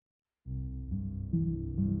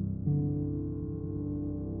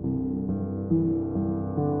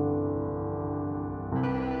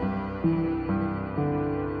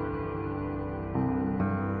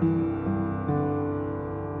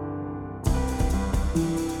Welcome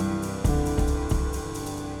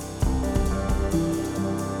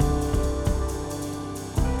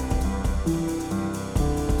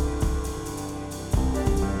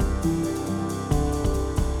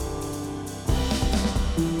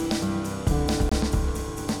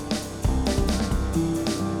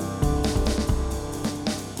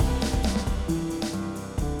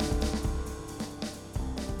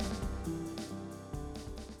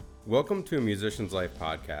to a Musician's Life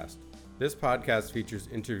podcast. This podcast features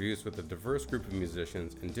interviews with a diverse group of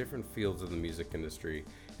musicians in different fields of the music industry,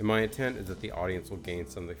 and my intent is that the audience will gain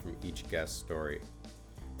something from each guest's story.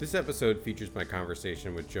 This episode features my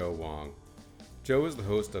conversation with Joe Wong. Joe is the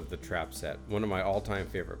host of The Trap Set, one of my all-time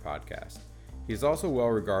favorite podcasts. He is also well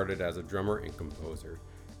regarded as a drummer and composer.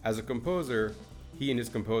 As a composer, he and his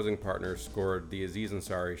composing partner scored the Aziz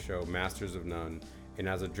Ansari show Masters of None, and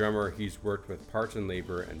as a drummer, he's worked with Parch and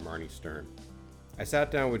Labor and Marnie Stern. I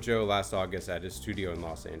sat down with Joe last August at his studio in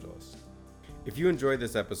Los Angeles. If you enjoyed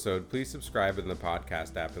this episode, please subscribe in the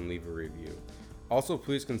podcast app and leave a review. Also,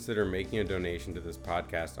 please consider making a donation to this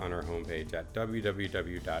podcast on our homepage at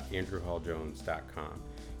www.andrewhalljones.com.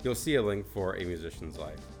 You'll see a link for A Musician's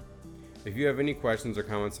Life. If you have any questions or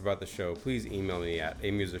comments about the show, please email me at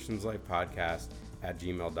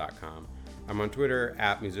amusicianslifepodcast@gmail.com. I'm on Twitter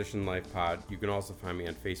 @MusicianLifePod. You can also find me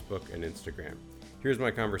on Facebook and Instagram. Here's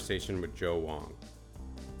my conversation with Joe Wong.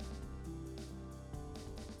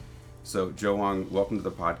 So, Joe Wong, welcome to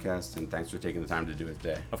the podcast, and thanks for taking the time to do it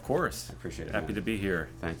today. Of course. I appreciate it. Happy to be here.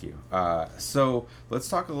 Thank you. So, let's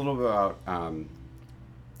talk a little bit about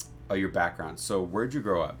your background. So, where'd you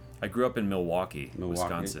grow up? I grew up in Milwaukee,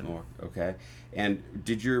 Wisconsin. Okay. And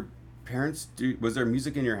did your parents was there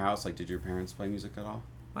music in your house? Like, did your parents play music at all?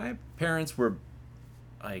 My parents were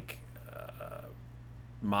like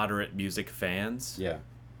moderate music fans. Yeah.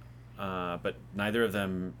 But neither of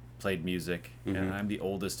them played music. Mm-hmm. And I'm the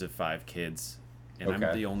oldest of 5 kids. And Okay.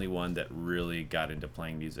 I'm the only one that really got into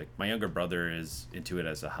playing music. My younger brother is into it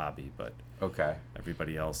as a hobby, but Okay.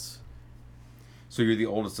 everybody else. So you're the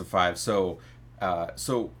oldest of 5. So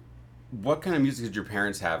what kind of music did your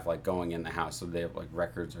parents have, like, going in the house? So they have, like,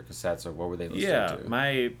 records or cassettes, or what were they listening to?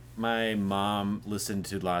 My mom listened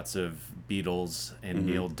to lots of Beatles and Mm-hmm.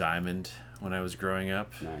 Neil Diamond when I was growing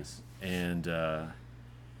up. Nice. And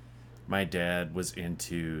my dad was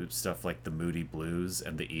into stuff like the Moody Blues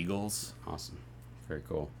and the Eagles, Awesome. Very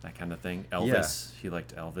cool. that kind of thing. Elvis, he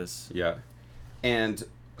liked Elvis. Yeah. And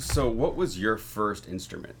so what was your first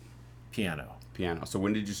instrument? Piano. Piano. So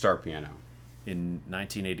when did you start piano? In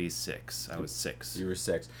 1986, I was 6. You were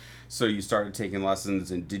 6. So you started taking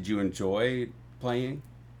lessons, and did you enjoy playing?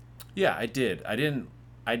 Yeah, I did. I didn't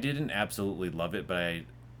absolutely love it, but I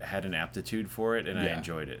had an aptitude for it, and I Yeah.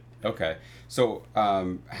 enjoyed it. Okay. So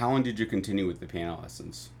how long did you continue with the piano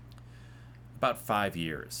lessons? About 5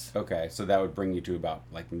 years. Okay. So that would bring you to about,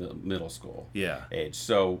 like, middle school Yeah. age.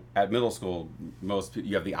 So at middle school,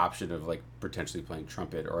 you have the option of, like, potentially playing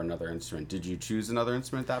trumpet or another instrument. Did you choose another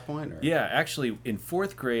instrument at that point? Or? Yeah, actually, in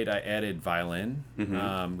 4th grade, I added violin.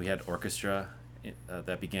 Mm-hmm. We had orchestra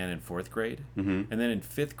that began in 4th grade. Mm-hmm. And then in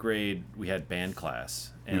 5th grade, we had band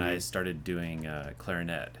class, and I started doing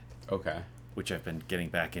clarinet, Okay. which I've been getting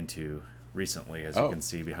back into recently, as Oh. you can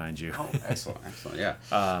see behind you. Oh, excellent. Excellent. Yeah.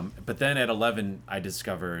 But then at 11, I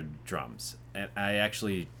discovered drums. And I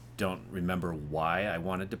actually don't remember why I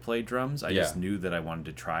wanted to play drums. I just Yeah. knew that I wanted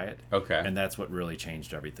to try it. Okay. And that's what really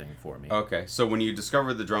changed everything for me. Okay. So when you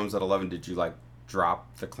discovered the drums at 11, did you, like,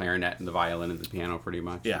 drop the clarinet and the violin and the piano pretty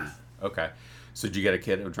much? Yeah. Okay. So did you get a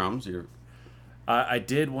kit of drums? I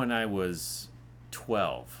did when I was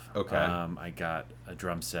 12. Okay. I got a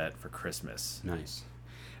drum set for Christmas. Nice.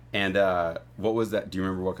 And what was that? Do you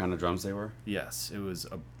remember what kind of drums they were? Yes, it was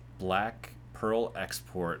a black Pearl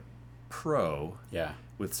Export Pro Yeah.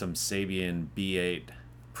 with some Sabian B8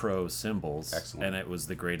 Pro cymbals. Excellent. And it was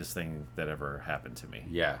the greatest thing that ever happened to me.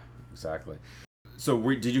 Yeah, exactly. So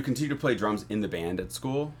did you continue to play drums in the band at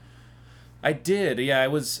school? I did. Yeah,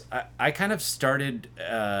 I kind of started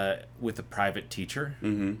with a private teacher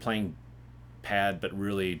playing pad, but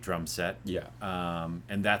really drum set. Yeah.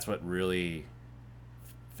 And that's what really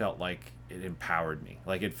felt like it empowered me.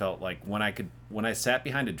 Like, it felt like when I sat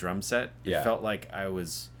behind a drum set, it Yeah. felt like I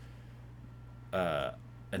was an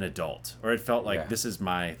adult, or it felt like Yeah. this is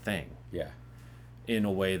my thing, Yeah. in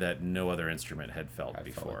a way that no other instrument had felt I felt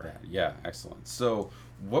like before. that. Yeah, excellent. So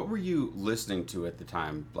what were you listening to at the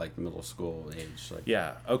time, like middle school age? Like,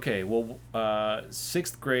 Yeah. Okay. Well,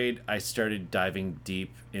 6th grade, I started diving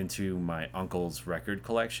deep into my uncle's record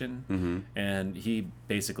collection, and he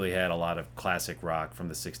basically had a lot of classic rock from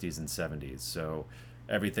the 60s and 70s. So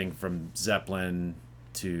everything from Zeppelin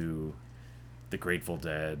to the Grateful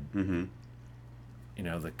Dead, you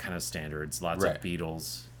know, the kind of standards, lots Right. of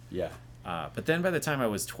Beatles. Yeah. But then by the time I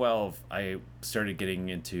was 12, I started getting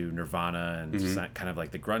into Nirvana and just that kind of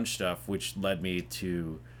like the grunge stuff, which led me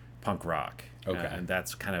to punk rock. Okay. And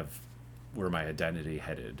that's kind of where my identity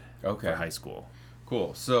headed Okay. for high school.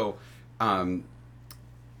 Cool. So,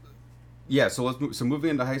 yeah. So so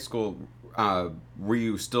moving into high school, were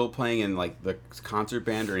you still playing in like the concert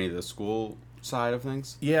band or any of the school side of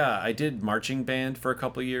things? Yeah, I did marching band for a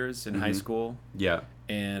couple of years in high school, Yeah.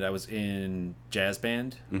 and I was in jazz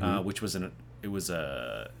band, which was it was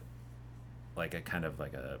a like a kind of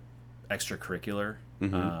like a extracurricular,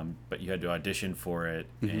 but you had to audition for it,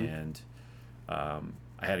 and I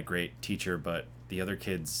had a great teacher, but the other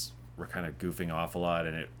kids were kind of goofing off a lot,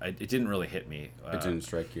 and it didn't really hit me. It didn't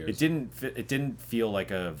strike you. It didn't feel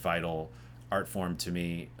like a vital art form to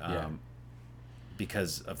me.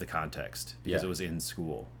 Because of the context, because Yeah. it was in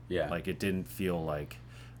school. Yeah. Like it didn't feel like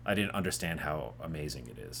I didn't understand how amazing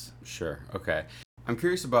it is. Sure. Okay. I'm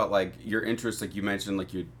curious about like your interest. Like you mentioned,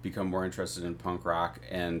 like you'd become more interested in punk rock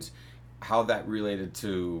and how that related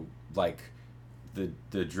to like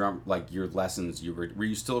the drum, like your lessons. Were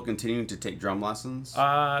you still continuing to take drum lessons?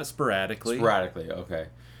 Sporadically. Sporadically. Okay.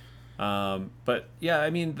 But yeah,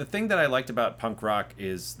 I mean, the thing that I liked about punk rock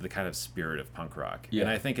is the kind of spirit of punk rock. Yeah.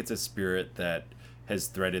 And I think it's a spirit that has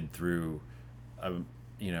threaded through,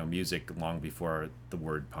 music long before the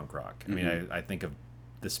word punk rock. I mean, I think of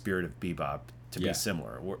the spirit of bebop to be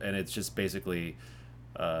similar. And it's just basically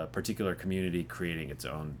a particular community creating its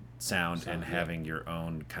own sound and having your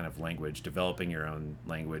own kind of language, developing your own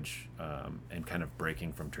language, and kind of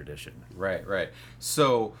breaking from tradition. Right. Right.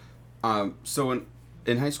 So,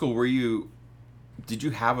 in high school, did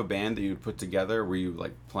you have a band that you put together? Were you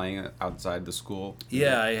like playing outside the school?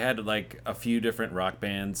 Yeah, I had like a few different rock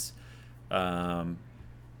bands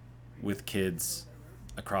with kids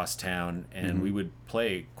across town, and we would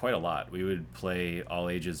play quite a lot. We would play all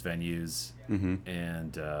ages venues,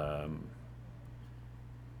 and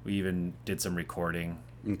we even did some recording.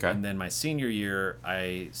 Okay. And then my senior year,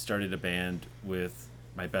 I started a band with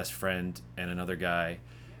my best friend and another guy,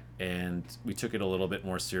 and we took it a little bit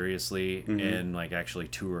more seriously and like actually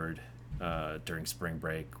toured during spring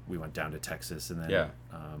break. We went down to Texas, and then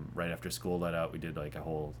right after school let out, we did like a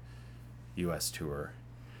whole U.S. tour.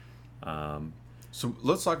 So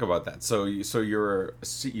let's talk about that. So you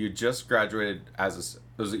just graduated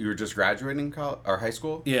you were just graduating college or high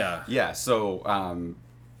school? Yeah. Yeah. So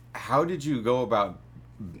how did you go about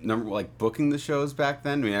booking the shows back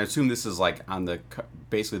then? I mean, I assume this is like on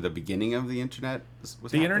basically the beginning of the internet.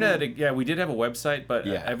 The internet, yeah, we did have a website, but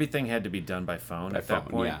everything had to be done by phone at that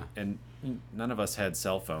point, and none of us had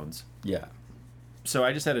cell phones. Yeah. So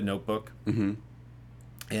I just had a notebook,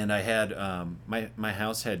 and I had my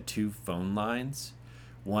house had 2 phone lines,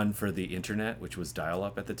 one for the internet, which was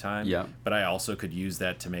dial-up at the time. Yeah. But I also could use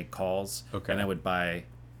that to make calls. Okay. And I would buy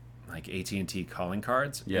like AT&T calling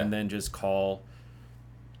cards, Yeah. and then just call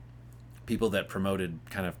people that promoted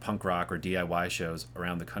kind of punk rock or DIY shows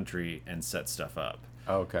around the country and set stuff up.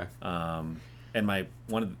 Oh, okay. And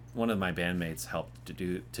one of my bandmates helped to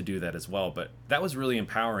do that as well. But that was really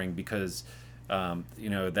empowering because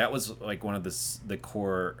that was like one of the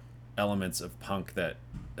core elements of punk that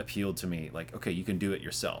appealed to me. Like, okay, you can do it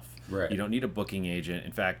yourself. Right. You don't need a booking agent.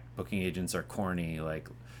 In fact, booking agents are corny. Like,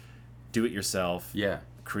 do it yourself. Yeah.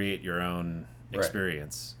 Create your own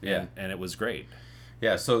experience. Yeah. And it was great.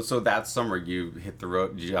 Yeah, so that summer you hit the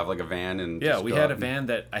road. Did you have like a van and? Yeah, we had a van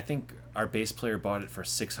that I think our bass player bought it for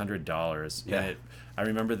 $600. Yeah. And I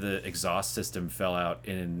remember the exhaust system fell out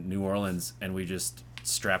in New Orleans, and we just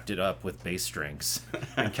strapped it up with bass strings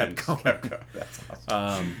and kept going. That's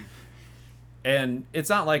awesome. And it's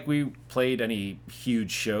not like we played any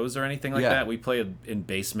huge shows or anything like that. We played in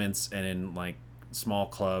basements and in like small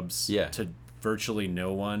clubs to virtually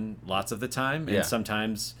no one lots of the time. And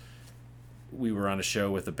sometimes we were on a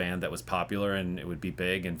show with a band that was popular, and it would be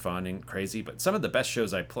big and fun and crazy. But some of the best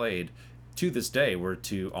shows I played to this day were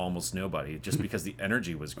to almost nobody, just because the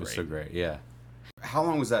energy was great. It was so great, yeah. How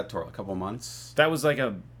long was that tour? A couple months? That was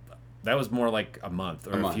more like a month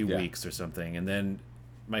or a few weeks or something. And then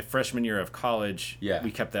my freshman year of college,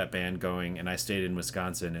 we kept that band going, and I stayed in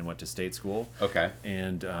Wisconsin and went to state school. Okay.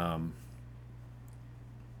 And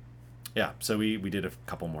so we did a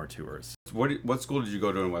couple more tours. What school did you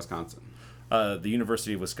go to in Wisconsin? The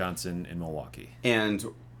University of Wisconsin in Milwaukee. And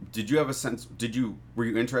did you have a sense? Were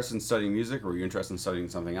you interested in studying music, or were you interested in studying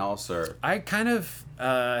something else? Or I kind of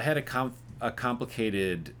had a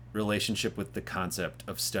complicated relationship with the concept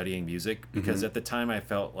of studying music, because at the time I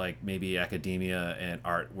felt like maybe academia and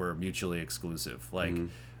art were mutually exclusive. Like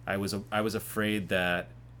I was afraid that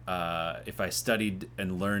if I studied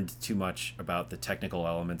and learned too much about the technical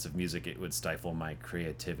elements of music, it would stifle my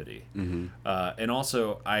creativity. Mm-hmm. And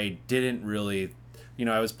also, I didn't really,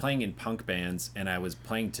 I was playing in punk bands and I was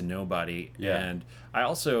playing to nobody. Yeah. And I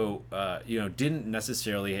also, didn't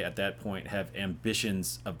necessarily at that point have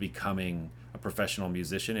ambitions of becoming a professional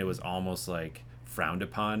musician. It was almost like frowned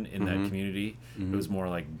upon in that community. It was more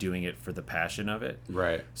like doing it for the passion of it.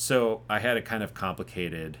 Right. So I had a kind of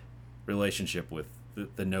complicated relationship with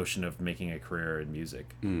the notion of making a career in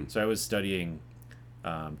music. So I was studying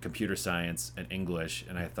computer science and English,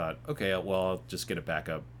 and I thought, okay, well, I'll just get a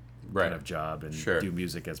backup kind of job and do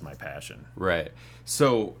music as my passion. Right.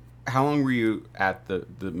 So how long were you at the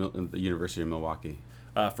University of Milwaukee?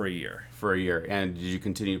 For a year. For a year. And did you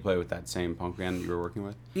continue to play with that same punk band that you were working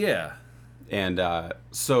with? Yeah. And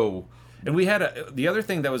And we had the other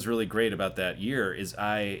thing that was really great about that year is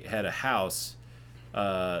I had a house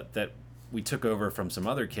that we took over from some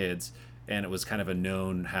other kids, and it was kind of a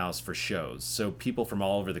known house for shows. So people from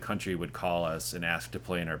all over the country would call us and ask to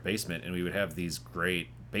play in our basement, and we would have these great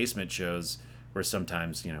basement shows where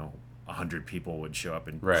sometimes 100 people would show up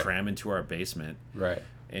and cram into our basement. Right.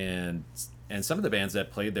 And some of the bands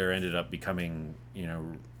that played there ended up becoming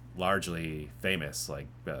largely famous, like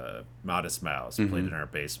Modest Mouse played in our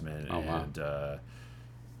basement, and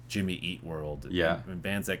Jimmy Eat World, and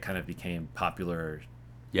bands that kind of became popular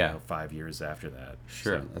 5 years after that.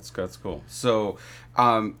 Sure. So. That's cool. So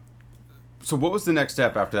so what was the next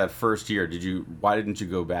step after that first year? Why didn't you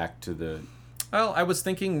go back to the... Well, I was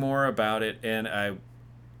thinking more about it, and I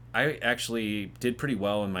actually did pretty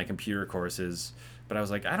well in my computer courses, but I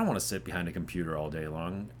was like, I don't want to sit behind a computer all day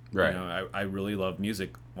long. Right. I really love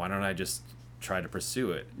music. Why don't I just try to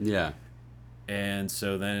pursue it? Yeah. And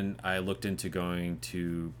so then I looked into going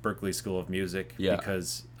to Berklee School of Music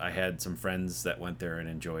because I had some friends that went there and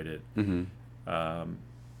enjoyed it. Mm-hmm. And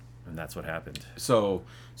that's what happened. So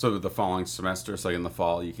the following semester, so like in the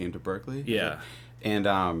fall, you came to Berklee? Yeah.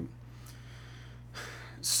 And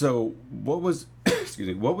so what was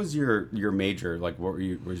what was your major? Like, what were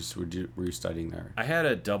you studying there? I had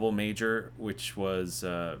a double major, which was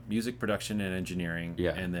music production and engineering,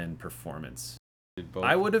 and then performance.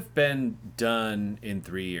 I would have been done in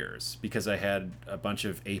 3 years because I had a bunch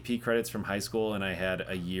of AP credits from high school, and I had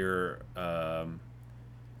a year of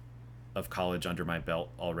college under my belt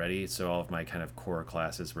already, so all of my kind of core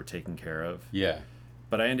classes were taken care of. Yeah.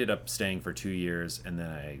 But I ended up staying for 2 years, and then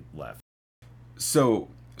I left. So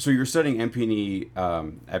you're studying MP&E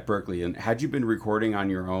at Berklee, and had you been recording on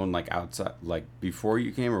your own, like outside, like before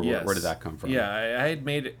you came, or yes. where did that come from? Yeah, I had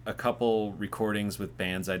made a couple recordings with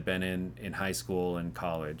bands I'd been in high school and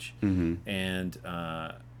college, and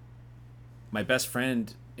my best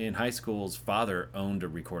friend in high school's father owned a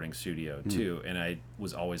recording studio too, and I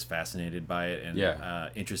was always fascinated by it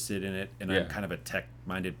and interested in it, and I'm kind of a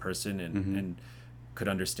tech-minded person and could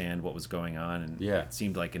understand what was going on, and it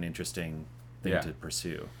seemed like an interesting thing to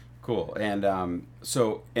pursue. Cool. And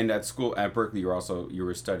so at school at Berklee, you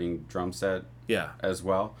were studying drum set as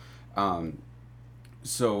well.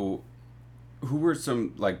 So who were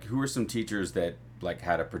some teachers that like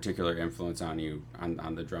had a particular influence on you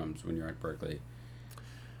on the drums when you're at Berklee?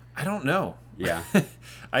 I don't know. Yeah.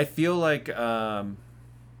 I feel like the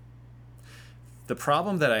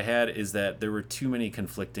problem that I had is that there were too many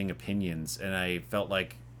conflicting opinions, and I felt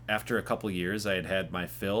like after a couple years I had my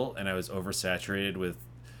fill, and I was oversaturated with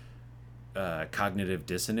cognitive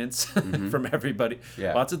dissonance from everybody.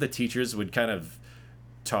 Yeah. Lots of the teachers would kind of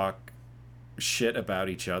talk shit about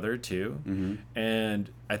each other too, and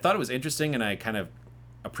I thought it was interesting, and I kind of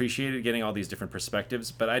appreciated getting all these different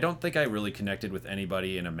perspectives, but I don't think I really connected with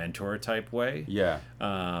anybody in a mentor type way. Yeah.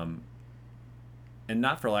 And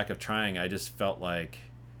not for lack of trying, I just felt like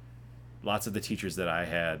lots of the teachers that I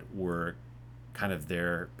had were kind of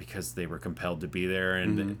there because they were compelled to be there,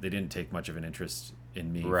 and they didn't take much of an interest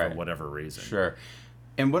in me for whatever reason. Sure.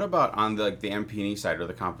 And what about on the MP&E side or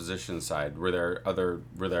the composition side? Were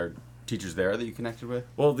there teachers there that you connected with?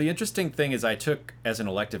 Well, the interesting thing is as an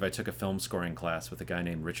elective, I took a film scoring class with a guy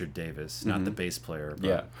named Richard Davis, not the bass player,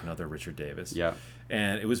 but another Richard Davis. Yeah.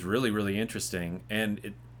 And it was really, really interesting.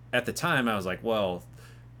 And at the time, I was like, well,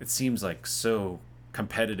 it seems like so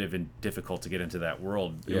competitive and difficult to get into that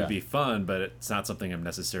world. It would be fun, but it's not something I'm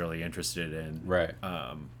necessarily interested in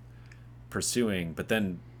pursuing. But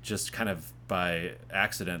then just kind of by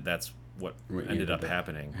accident, that's what ended up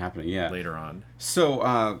happening later on.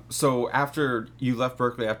 So after you left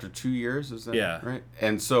Berklee after 2 years, is that right?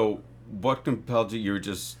 And so what compelled you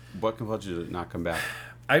to not come back?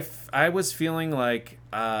 I was feeling like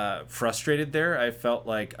frustrated there. I felt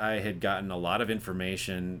like I had gotten a lot of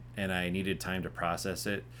information and I needed time to process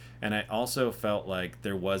it. And I also felt like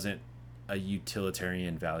there wasn't a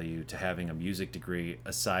utilitarian value to having a music degree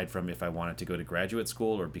aside from if I wanted to go to graduate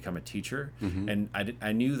school or become a teacher. Mm-hmm. And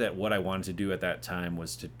I knew that what I wanted to do at that time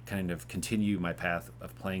was to kind of continue my path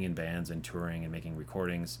of playing in bands and touring and making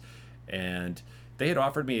recordings. And they had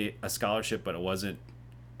offered me a scholarship, but it wasn't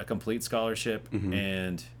a complete scholarship. Mm-hmm.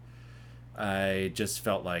 And I just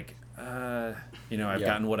felt like, I've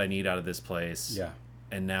gotten what I need out of this place. Yeah.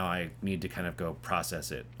 And now I need to kind of go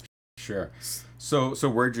process it. Sure. So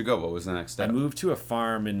where'd you go? What was the next step? I moved to a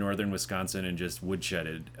farm in northern Wisconsin and just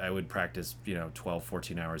woodshedded. I would practice, 12,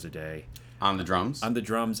 14 hours a day. On the drums? On the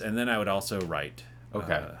drums, and then I would also write.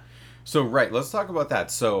 Okay. Let's talk about that.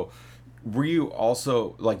 So were you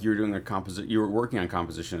also, like, you were doing you were working on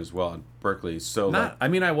composition as well at Berklee, so...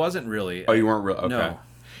 I wasn't really. Oh, you weren't really? Okay. No.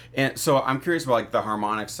 And so I'm curious about, like, the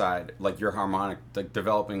harmonic side, like, your harmonic, like,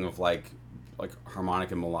 developing of, like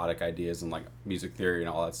harmonic and melodic ideas and like music theory and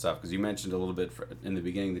all that stuff, because you mentioned a little bit in the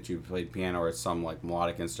beginning that you played piano or some like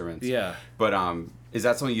melodic instruments. Yeah. But is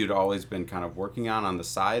that something you'd always been kind of working on the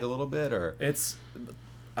side a little bit, or? It's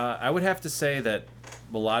I would have to say that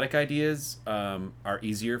melodic ideas are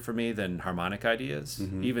easier for me than harmonic ideas,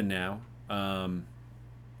 mm-hmm. even now.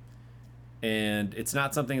 And it's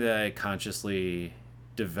not something that I consciously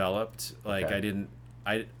developed. Like okay.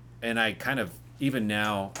 I kind of, even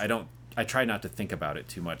now, I try not to think about it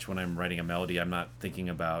too much when I'm writing a melody. I'm not thinking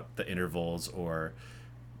about the intervals or,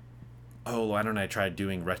 why don't I try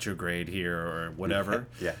doing retrograde here or whatever?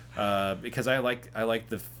 Yeah. Because I like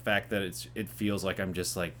the fact that it feels like I'm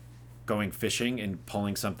just like going fishing and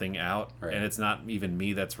pulling something out, right. And it's not even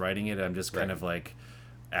me that's writing it. I'm just kind of like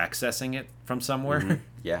accessing it from somewhere. Mm-hmm.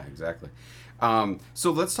 Yeah, exactly.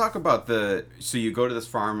 So let's talk about so you go to this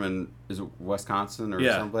farm in, is it Wisconsin or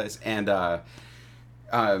someplace, and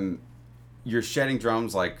you're shedding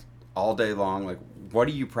drums like all day long. Like, what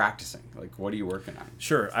are you practicing? Like, what are you working on?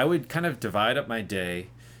 Sure. I would kind of divide up my day.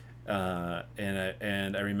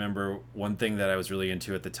 And I remember one thing that I was really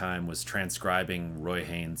into at the time was transcribing Roy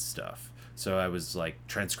Haynes stuff. So I was like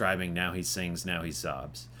transcribing Now He Sings, Now He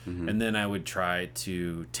Sobs. Mm-hmm. And then I would try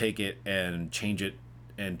to take it and change it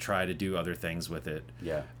and try to do other things with it.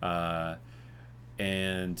 Yeah. I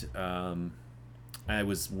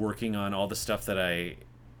was working on all the stuff that I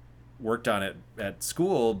worked on at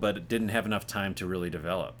school, but didn't have enough time to really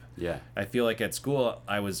develop. Yeah. I feel like at school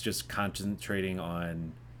I was just concentrating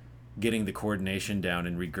on getting the coordination down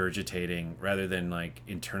and regurgitating rather than like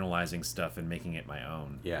internalizing stuff and making it my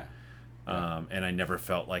own. Yeah. And I never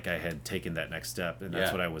felt like I had taken that next step, and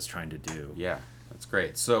that's what I was trying to do. Yeah, that's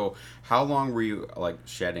great. So how long were you like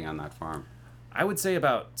shedding on that farm? I would say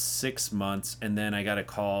about 6 months, and then I got a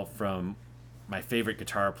call from my favorite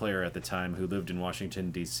guitar player at the time who lived in Washington,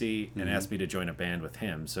 D.C., and asked me to join a band with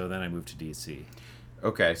him. So then I moved to D.C.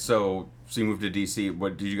 Okay, so you moved to D.C.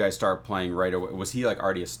 What did you guys start playing right away? Was he like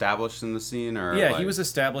already established in the scene, or? Yeah, he was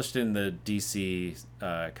established in the D.C.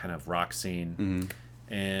 Kind of rock scene,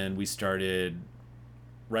 and we started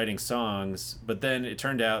writing songs. But then it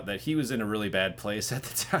turned out that he was in a really bad place at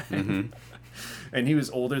the time, and he was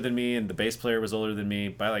older than me, and the bass player was older than me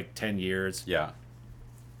by like 10 years. Yeah.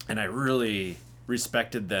 And I really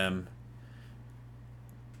respected them,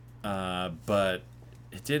 but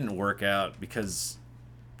it didn't work out because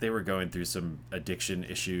they were going through some addiction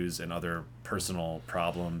issues and other personal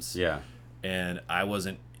problems. Yeah. And I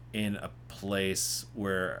wasn't in a place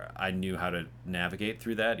where I knew how to navigate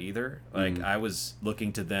through that either. Like I was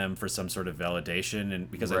looking to them for some sort of validation, and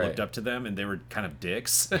because I looked up to them, and they were kind of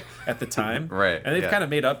dicks at the time. Right. And they've kind of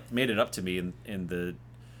made it up to me in the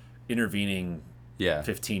intervening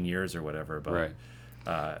 15 years or whatever, but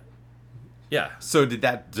So did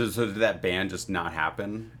that band just not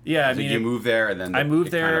happen? Yeah, I mean, you moved there, and then I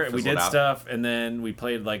moved there. We did stuff, and then we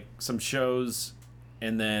played like some shows,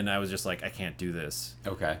 and then I was just like, I can't do this.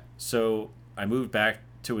 Okay. So I moved back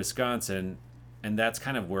to Wisconsin, and that's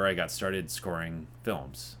kind of where I got started scoring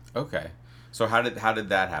films. Okay. So how did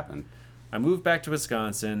that happen? I moved back to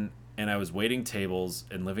Wisconsin, and I was waiting tables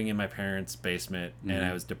and living in my parents' basement, and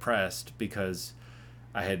I was depressed because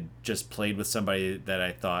I had just played with somebody that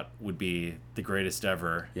I thought would be the greatest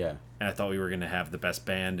ever. Yeah. And I thought we were going to have the best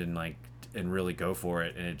band and really go for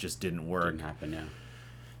it, and it just didn't work. Didn't happen, yeah.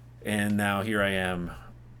 And now here I am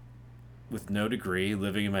with no degree,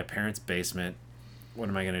 living in my parents' basement. What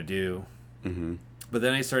am I going to do? Mm-hmm. But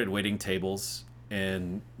then I started waiting tables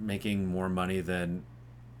and making more money than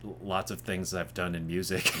lots of things I've done in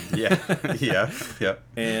music. Yeah. Yeah.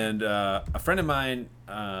 And a friend of mine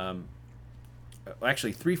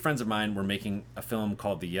actually 3 friends of mine were making a film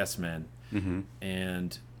called The Yes Men,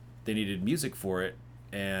 and they needed music for it,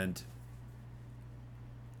 and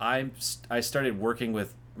I started working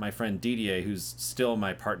with my friend Didier, who's still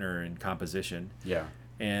my partner in composition. Yeah.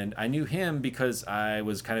 And I knew him because I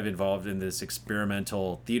was kind of involved in this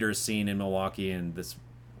experimental theater scene in Milwaukee and this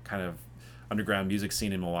kind of underground music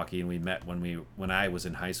scene in Milwaukee, and we met when I was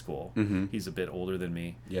in high school. He's a bit older than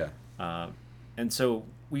me. Yeah. And so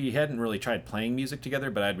we hadn't really tried playing music together,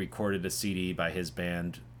 but I'd recorded a CD by his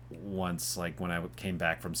band once, like when I came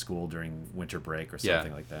back from school during winter break or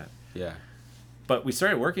something like that. Yeah. But we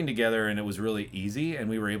started working together, and it was really easy, and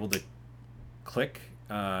we were able to click.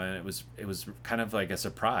 And it was kind of like a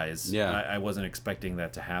surprise. Yeah. I wasn't expecting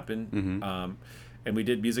that to happen. And we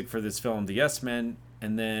did music for this film, The Yes Men,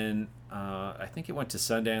 and then I think it went to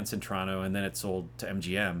Sundance in Toronto, and then it sold to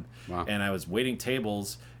MGM. Wow. And I was waiting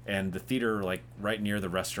tables, and the theater, like right near the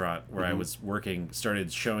restaurant where I was working,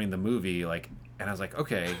 started showing the movie, like, and I was like,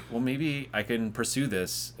 okay, well maybe I can pursue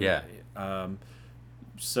this. Yeah.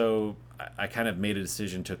 So I kind of made a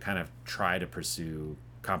decision to kind of try to pursue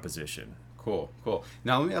composition. Cool.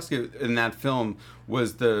 Now let me ask you, in that film,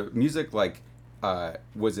 was the music like,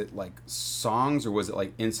 was it like songs, or was it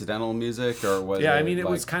like incidental music, or was I it mean, it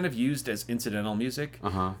like... was kind of used as incidental music,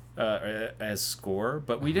 as score,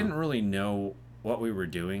 but we didn't really know what we were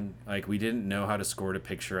doing. Like, we didn't know how to score to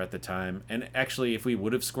picture at the time, and actually, if we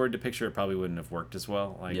would have scored to picture, it probably wouldn't have worked as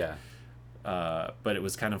well. Like, yeah. But it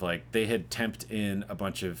was kind of like they had temped in a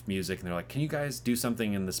bunch of music, and they're like, "Can you guys do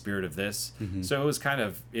something in the spirit of this?" So it was kind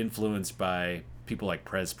of influenced by people like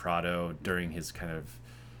Perez Prado during his kind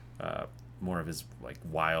of more of his like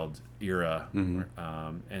wild era,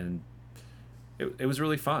 and it was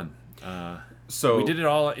really fun. So we did it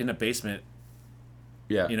all in a basement,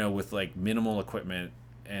 with like minimal equipment,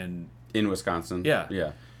 and in Wisconsin.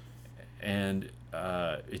 Yeah, and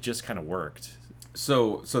it just kind of worked.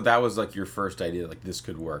 So that was like your first idea, like this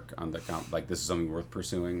could work on the like this is something worth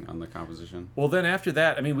pursuing on the composition. Well, then after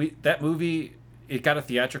that, I mean, that movie, it got a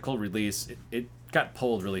theatrical release. It got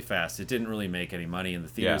pulled really fast. It didn't really make any money in the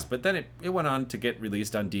theaters, but then it went on to get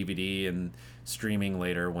released on DVD and streaming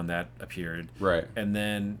later when that appeared. Right. And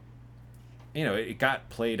then, it got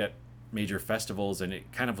played at major festivals, and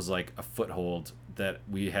it kind of was like a foothold that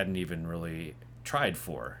we hadn't even really tried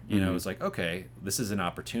for. It was like, okay, this is an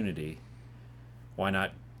opportunity. Why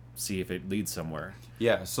not see if it leads somewhere?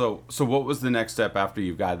 Yeah. So what was the next step after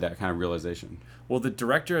you got that kind of realization? Well, the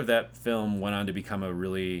director of that film went on to become a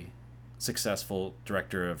really successful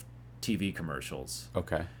director of TV commercials.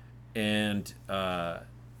 Okay. And,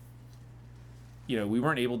 we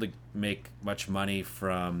weren't able to make much money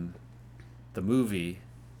from the movie.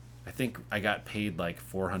 I think I got paid like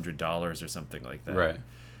 $400 or something like that. Right.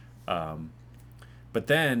 But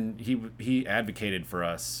then he advocated for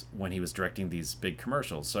us when he was directing these big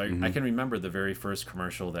commercials. So I can remember the very first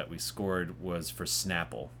commercial that we scored was for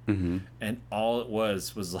Snapple. And all it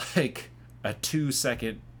was like a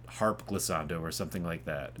 2-second harp glissando or something like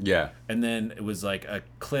that. Yeah. And then it was like a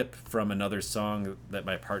clip from another song that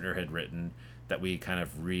my partner had written that we kind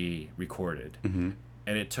of re-recorded. And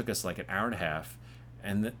it took us like an hour and a half.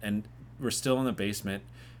 And we're still in the basement.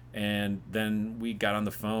 And then we got on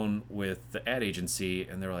the phone with the ad agency,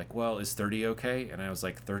 and they were like, well, is 30 okay? And I was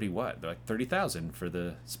like, 30 what? They're like, 30,000 for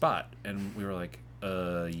the spot. And we were like,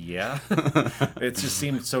 yeah. It just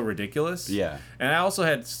seemed so ridiculous. Yeah. And I also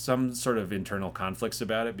had some sort of internal conflicts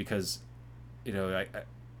about it because, I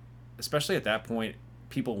especially at that point,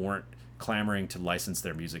 people weren't clamoring to license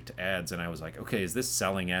their music to ads. And I was like, okay, is this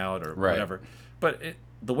selling out or whatever? But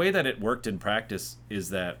the way that it worked in practice is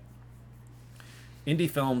that indie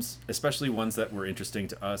films, especially ones that were interesting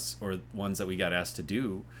to us or ones that we got asked to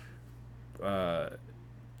do,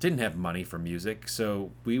 didn't have money for music.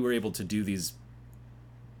 So we were able to do these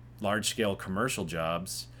large-scale commercial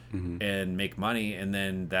jobs and make money, and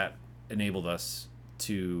then that enabled us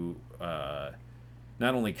to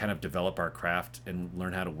not only kind of develop our craft and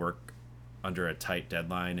learn how to work under a tight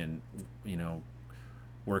deadline and,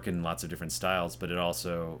 work in lots of different styles, but it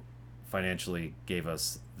also financially gave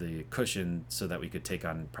us the cushion so that we could take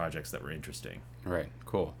on projects that were interesting. Right.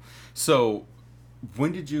 Cool. So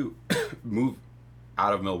when did you move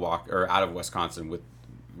out of Milwaukee or out of Wisconsin with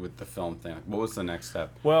the film thing? What was the next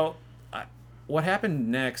step? Well, what happened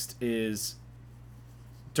next is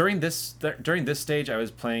during this stage, I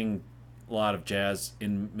was playing a lot of jazz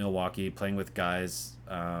in Milwaukee, playing with guys.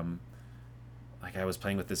 Like I was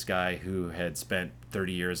playing with this guy who had spent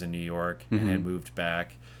 30 years in New York and had moved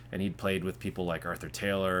back. And he'd played with people like Arthur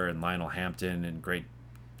Taylor and Lionel Hampton and great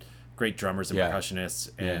great drummers and percussionists,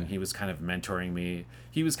 and he was kind of mentoring me.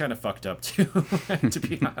 He was kind of fucked up too, to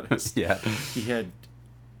be honest. He had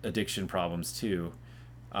addiction problems too,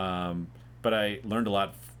 but I learned a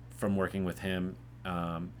lot from working with him.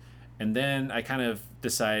 And then I kind of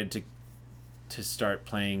decided to start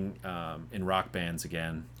playing in rock bands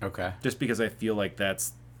again. Okay. Just because I feel like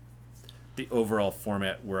that's the overall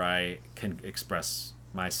format where I can express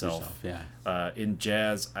myself. In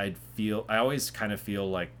jazz, I always kind of feel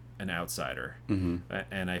like an outsider,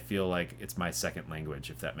 and I feel like it's my second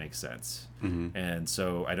language, if that makes sense. And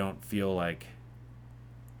so I don't feel like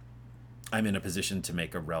I'm in a position to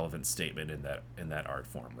make a relevant statement in that art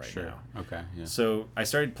form now. Okay. Yeah. So I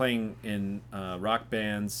started playing in rock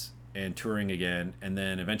bands and touring again, and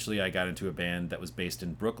then eventually I got into a band that was based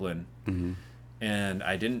in Brooklyn. And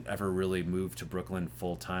I didn't ever really move to Brooklyn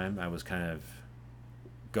full time. I was kind of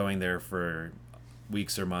going there for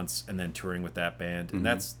weeks or months and then touring with that band. And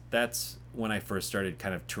that's when I first started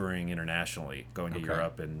kind of touring internationally, going to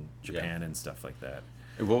Europe and Japan and stuff like that.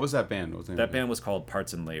 What was that band? What was that band was called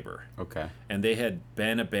Parts and Labor. Okay. And they had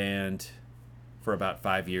been a band for about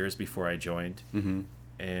 5 years before I joined.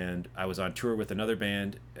 And I was on tour with another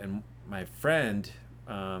band, and my friend,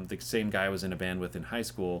 the same guy I was in a band with in high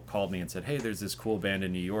school, called me and said, "Hey, there's this cool band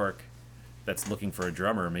in New York that's looking for a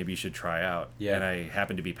drummer. Maybe you should try out." Yeah. And I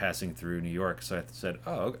happened to be passing through New York, so I said,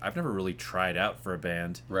 "Oh, I've never really tried out for a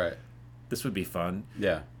band. Right. This would be fun."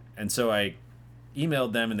 Yeah. And so I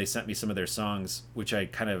emailed them, and they sent me some of their songs, which I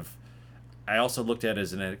also looked at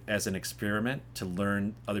as an experiment to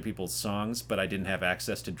learn other people's songs, but I didn't have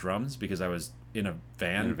access to drums because I was in a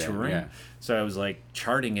van touring. Yeah. So I was like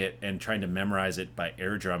charting it and trying to memorize it by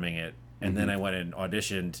air drumming it. And then I went and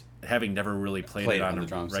auditioned, having never really played it on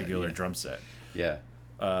a regular drum set. Yeah.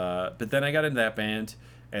 But then I got into that band,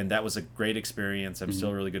 and that was a great experience. I'm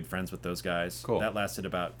still really good friends with those guys. Cool. That lasted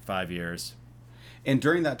about 5 years. And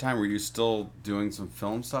during that time, were you still doing some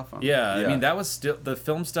film stuff? Yeah, I mean, that was still... The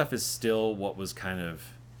film stuff is still what was kind of...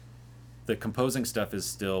 The composing stuff is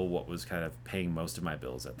still what was kind of paying most of my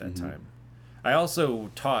bills at that time. I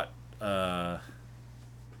also taught... I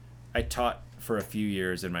taught for a few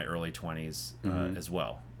years in my early 20s as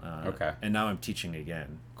well. Okay. And now I'm teaching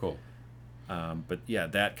again. Cool. But yeah,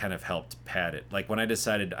 that kind of helped pad it. Like when I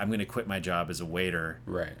decided I'm going to quit my job as a waiter...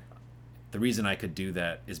 Right. The reason I could do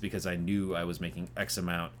that is because I knew I was making X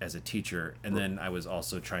amount as a teacher, and then I was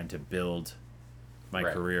also trying to build my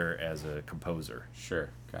career as a composer.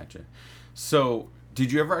 Sure, gotcha. So,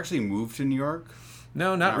 did you ever actually move to New York?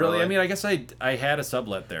 No, not really. I mean, I guess I had a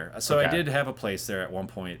sublet there. So I did have a place there at one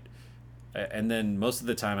point, and then most of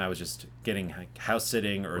the time I was just getting house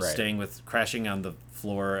sitting or crashing on the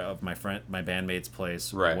floor of my bandmate's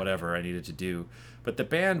place or whatever I needed to do. But the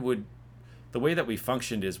band would... The way that we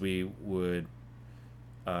functioned is we would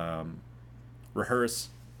rehearse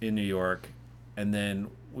in New York, and then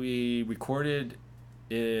we recorded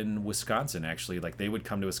in Wisconsin, actually. Like, they would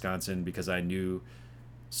come to Wisconsin because I knew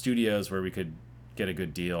studios where we could get a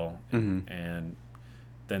good deal, and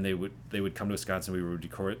then they would come to Wisconsin, we would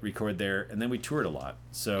record there, and then we toured a lot.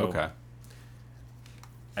 So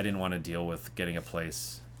I didn't want to deal with getting a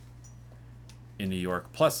place in New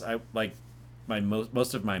York. Plus,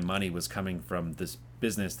 most of my money was coming from this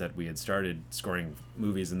business that we had started scoring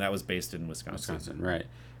movies, and that was based in Wisconsin. Right.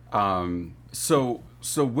 So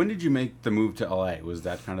when did you make the move to LA? Was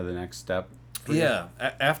that kind of the next step? Yeah.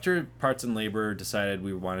 After Parts and Labor decided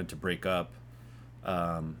we wanted to break up,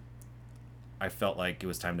 I felt like it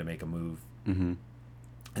was time to make a move.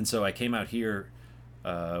 And so I came out here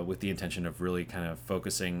with the intention of really kind of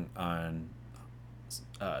focusing on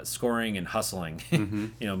scoring and hustling,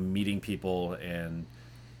 meeting people and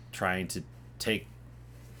trying to take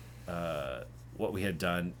what we had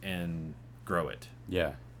done and grow it.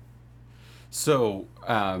 Yeah. So,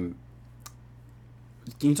 can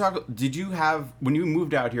you talk? Did you have, when you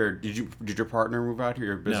moved out here? Did your partner move out here?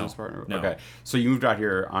 Your business partner? No. Okay. So you moved out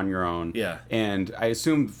here on your own. Yeah. And I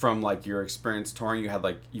assume from like your experience touring,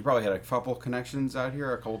 you probably had a couple connections out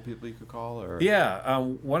here, a couple people you could call, or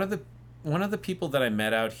one of the people that I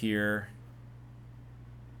met out here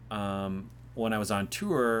when I was on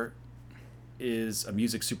tour is a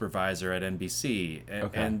music supervisor at NBC.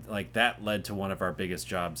 And like that led to one of our biggest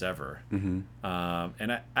jobs ever. And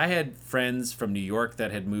I had friends from New York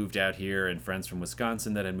that had moved out here and friends from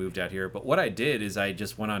Wisconsin that had moved out here. But what I did is I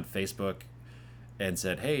just went on Facebook and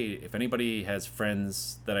said, hey, if anybody has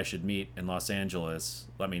friends that I should meet in Los Angeles,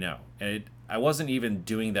 let me know. And I wasn't even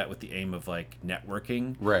doing that with the aim of like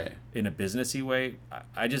networking in a businessy way.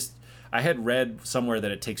 I had read somewhere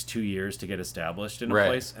that it takes 2 years to get established in a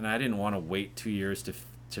place, and I didn't want to wait 2 years to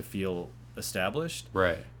feel established.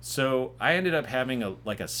 Right. So I ended up having a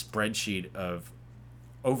spreadsheet of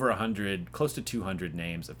over 100, close to 200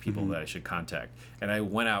 names of people that I should contact. And I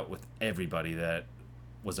went out with everybody that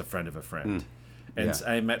was a friend of a friend. And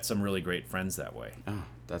I met some really great friends that way. Oh,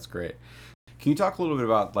 that's great. Can you talk a little bit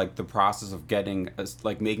about like the process of getting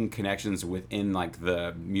like making connections within like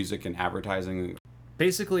the music and advertising?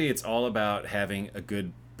 Basically, it's all about having a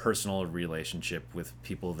good personal relationship with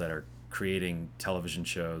people that are creating television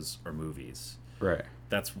shows or movies. Right.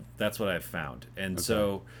 That's what I've found. And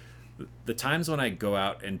so the times when I go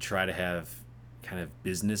out and try to have kind of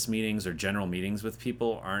business meetings or general meetings with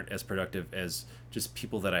people aren't as productive as just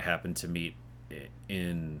people that I happen to meet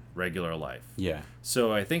in regular life. Yeah.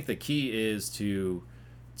 So I think the key is to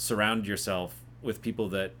surround yourself with people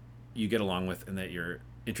that you get along with and that you're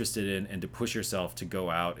interested in, and to push yourself to go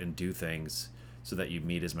out and do things so that you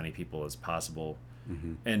meet as many people as possible.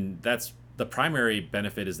 And that's the primary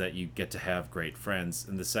benefit, is that you get to have great friends,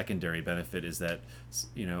 and the secondary benefit is that,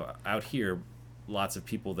 you know, out here lots of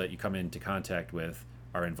people that you come into contact with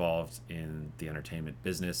are involved in the entertainment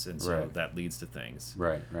business, and so that leads to things.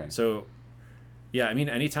 Right. So yeah, I mean,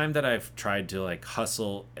 anytime that I've tried to like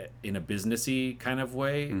hustle in a businessy kind of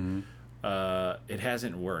way, it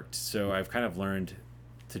hasn't worked. So I've kind of learned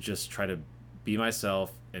to just try to be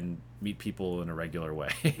myself and meet people in a regular way.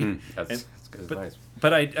 That's good advice.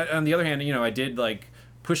 But I, on the other hand, you know, I did like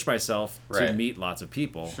push myself to meet lots of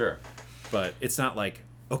people. Sure. But it's not like,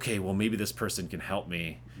 okay, well, maybe this person can help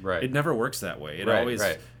me. Right. It never works that way. It always,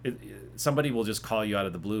 somebody will just call you out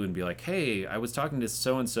of the blue and be like, hey, I was talking to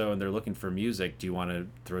so-and-so and they're looking for music. Do you want to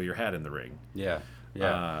throw your hat in the ring? Yeah.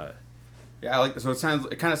 I like this. So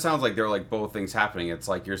it kind of sounds like there are like both things happening. It's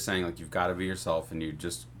like you're saying like you've got to be yourself and you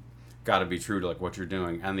just got to be true to like what you're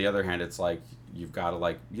doing. And the other hand, it's like you've got to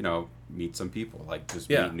like, you know, meet some people, like just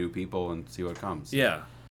meet new people and see what comes. Yeah.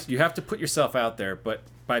 You have to put yourself out there, but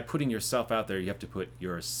by putting yourself out there, you have to put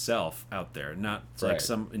yourself out there, not like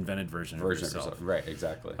some invented version of yourself. Right,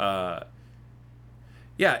 exactly.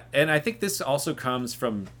 Yeah, and I think this also comes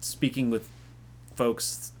from speaking with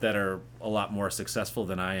folks that are a lot more successful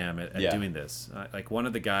than I am at doing this. Like one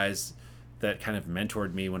of the guys that kind of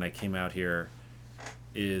mentored me when I came out here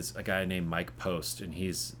is a guy named Mike Post, and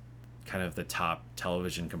he's kind of the top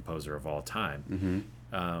television composer of all time.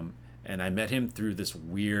 And I met him through this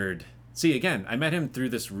weird... I met him through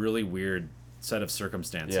this really weird set of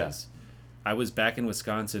circumstances. Yeah. I was back in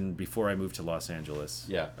Wisconsin before I moved to Los Angeles.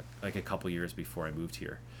 Yeah. Like a couple years before I moved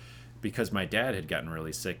here. Because my dad had gotten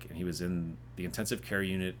really sick, and he was in the intensive care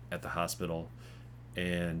unit at the hospital.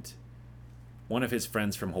 And one of his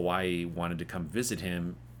friends from Hawaii wanted to come visit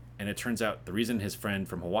him. And it turns out the reason his friend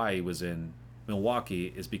from Hawaii was in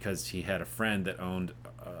Milwaukee is because he had a friend that owned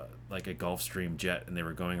like a Gulfstream jet, and they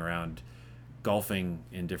were going around golfing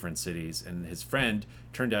in different cities. And his friend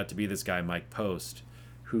turned out to be this guy, Mike Post,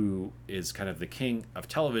 who is kind of the king of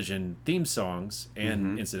television theme songs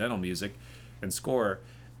and incidental music and score.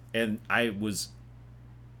 And I was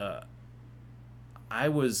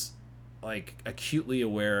like acutely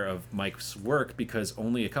aware of Mike's work because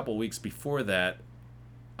only a couple weeks before that,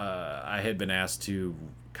 I had been asked to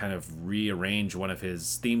kind of rearrange one of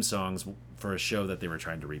his theme songs for a show that they were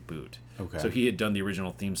trying to reboot. Okay. So he had done the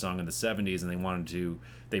original theme song in the 70s, and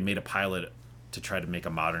they made a pilot to try to make a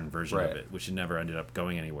modern version of it, which never ended up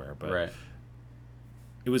going anywhere. But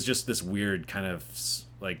it was just this weird kind of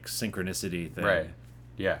like synchronicity thing. Right.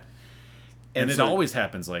 Yeah. And it always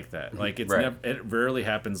happens like that. Like it's it rarely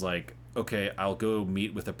happens like, okay, I'll go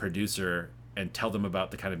meet with a producer and tell them about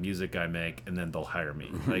the kind of music I make, and then they'll hire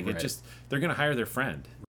me. Like it just, they're going to hire their friend.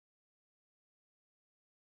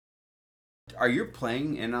 Are you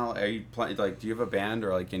playing in LA? Are you playing, like, do you have a band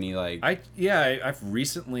or like any like? I've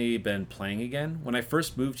recently been playing again. When I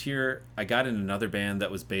first moved here, I got in another band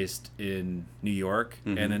that was based in New York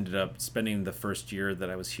and ended up spending the first year that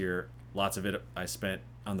I was here. Lots of it I spent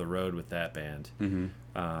on the road with that band.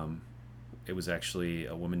 It was actually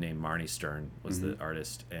a woman named Marnie Stern was the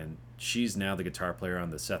artist, and she's now the guitar player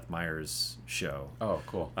on the Seth Meyers show. Oh,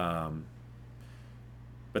 cool.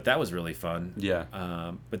 But that was really fun. Yeah.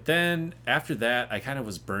 But then after that, I kind of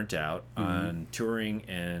was burnt out on touring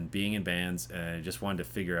and being in bands, and I just wanted to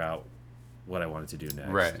figure out what I wanted to do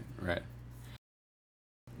next. Right.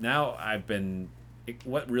 Now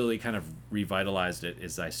what really kind of revitalized it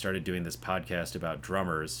is I started doing this podcast about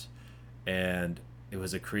drummers, and it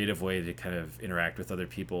was a creative way to kind of interact with other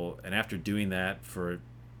people. And after doing that for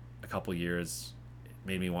a couple years, it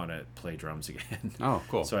made me want to play drums again. Oh,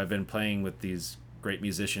 cool. So I've been playing with these great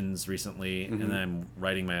musicians recently, and I'm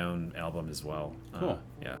writing my own album as well. Cool.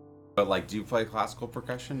 Yeah. But like, do you play classical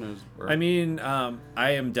percussion? Or... I mean,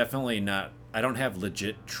 I am definitely not. I don't have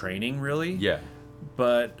legit training really. Yeah.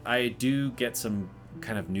 But I do get some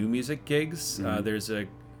kind of new music gigs. Mm-hmm.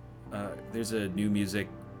 There's a new music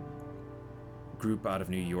group out of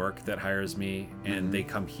New York that hires me, and they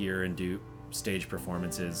come here and do stage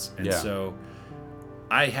performances. And so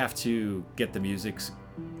I have to get the music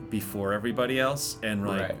before everybody else and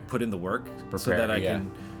put in the work so that I can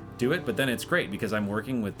do it. But then it's great because I'm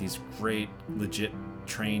working with these great, legit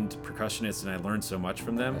trained percussionists, and I learn so much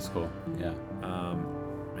from them. That's cool. Yeah.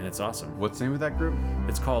 And it's awesome. What's the name of that group?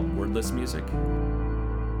 It's called Wordless Music.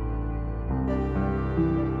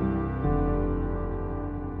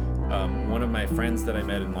 One of my friends that I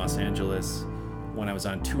met in Los Angeles when I was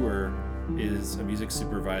on tour is a music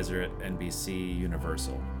supervisor at NBC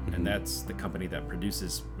Universal. And that's the company that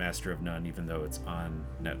produces Master of None, even though it's on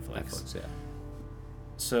Netflix. Yeah.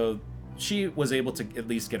 So she was able to at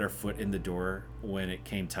least get her foot in the door when it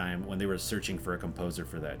came time, when they were searching for a composer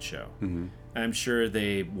for that show. I'm sure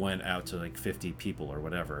they went out to like 50 people or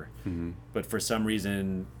whatever. But for some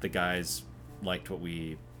reason, the guys liked what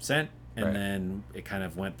we sent. And then it kind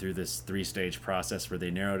of went through this 3-stage process where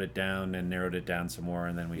they narrowed it down some more,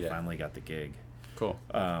 and then we finally got the gig. Cool.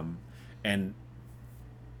 And,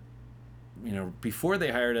 you know, before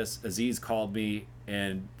they hired us, Aziz called me,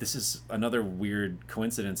 and this is another weird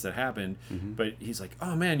coincidence that happened, but he's like,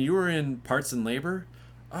 oh man, you were in Parts and Labor?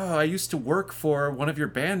 Oh, I used to work for one of your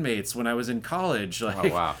bandmates when I was in college.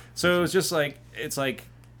 Like, oh, wow. So it was just like, it's like,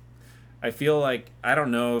 I feel like, I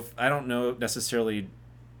don't know necessarily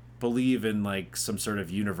believe in like some sort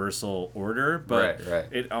of universal order, but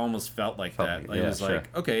it almost felt like that. Like, it was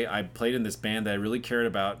like, okay, I played in this band that I really cared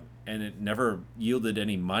about, and it never yielded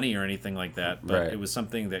any money or anything like that, but it was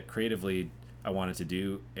something that creatively I wanted to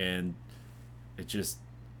do, and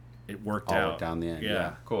it worked out down the end.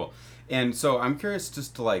 Yeah, cool. And so I'm curious,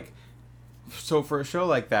 just to like, so for a show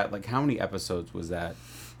like that, like how many episodes was that?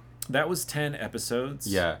 That was 10 episodes.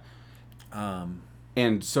 Yeah.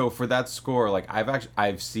 And so for that score, like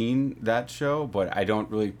I've seen that show, but I don't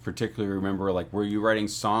really particularly remember. Like, were you writing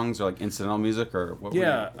songs or like incidental music or what?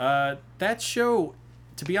 Yeah, that show,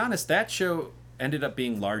 to be honest, that show ended up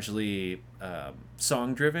being largely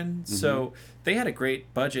song driven. So they had a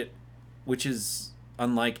great budget, which is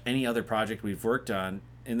unlike any other project we've worked on,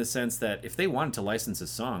 in the sense that if they wanted to license a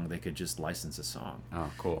song, they could just license a song. Oh,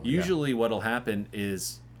 cool. Usually, what'll happen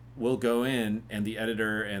is we'll go in and the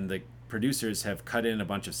editor and the producers have cut in a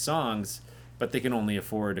bunch of songs, but they can only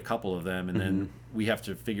afford a couple of them, and then we have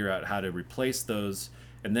to figure out how to replace those,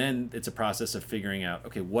 and then it's a process of figuring out,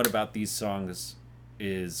 okay, what about these songs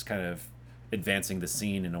is kind of advancing the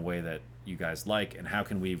scene in a way that you guys like, and how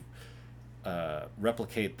can we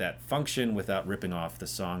replicate that function without ripping off the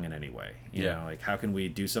song in any way, you know, like how can we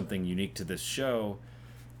do something unique to this show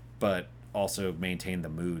but also maintain the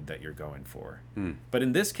mood that you're going for. But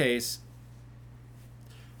in this case,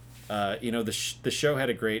 you know, the show had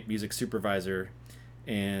a great music supervisor,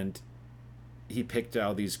 and he picked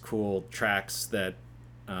out these cool tracks that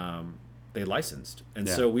they licensed. And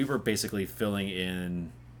so we were basically filling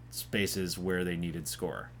in spaces where they needed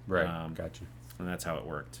score. Right, gotcha. And that's how it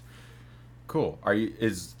worked. Cool. Are you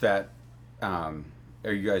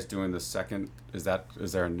guys doing the second? Is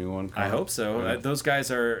there a new one coming? I hope so. Those guys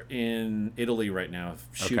are in Italy right now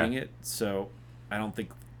shooting it, so I don't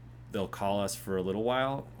think they'll call us for a little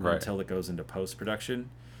while until it goes into post-production.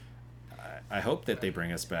 I hope that they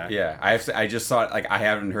bring us back. Yeah, I just saw it, like, I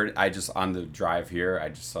haven't heard it. I just, on the drive here, I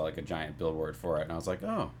just saw like a giant billboard for it, and I was like,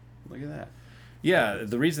 oh, look at that. Yeah,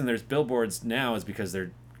 the reason there's billboards now is because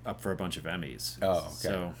they're up for a bunch of Emmys. Oh, okay.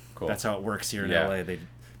 So cool. That's how it works here in LA.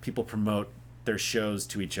 People promote their shows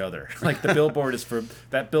to each other. Like, the billboard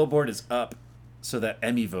that billboard is up so that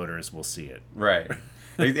Emmy voters will see it. Right.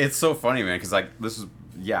 It's so funny, man, because like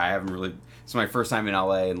I haven't really. It's my first time in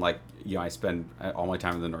LA, and like, you know, I spend all my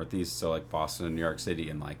time in the Northeast, so like Boston and New York City,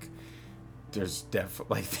 and like there's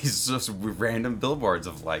like these just random billboards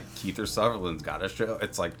of like Keith or Sutherland's got a show.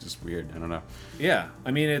 It's like just weird. I don't know. Yeah,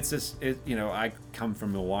 I mean, it's just you know, I come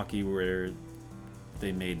from Milwaukee where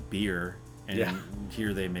they made beer, and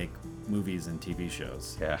here they make movies and TV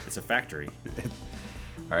shows. Yeah, it's a factory.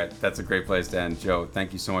 All right, that's a great place to end. Joe,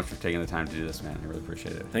 thank you so much for taking the time to do this, man. I really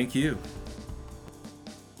appreciate it. Thank you.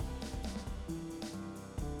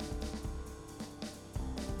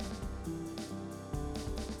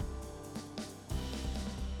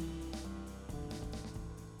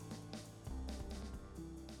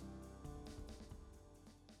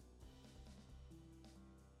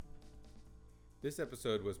 This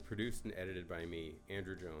episode was produced and edited by me,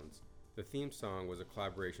 Andrew Jones. The theme song was a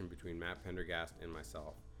collaboration between Matt Pendergast and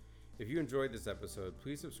myself. If you enjoyed this episode,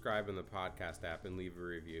 please subscribe in the podcast app and leave a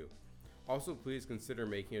review. Also, please consider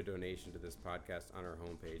making a donation to this podcast on our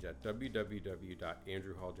homepage at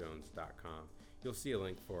www.andrewhalljones.com. You'll see a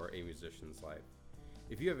link for A Musician's Life.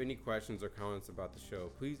 If you have any questions or comments about the show,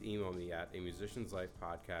 please email me at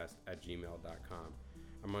amusicianslifepodcast@gmail.com.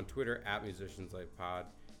 I'm on Twitter at musicianslifepod.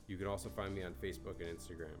 You can also find me on Facebook and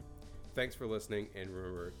Instagram. Thanks for listening, and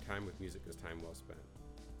remember, time with music is time well spent.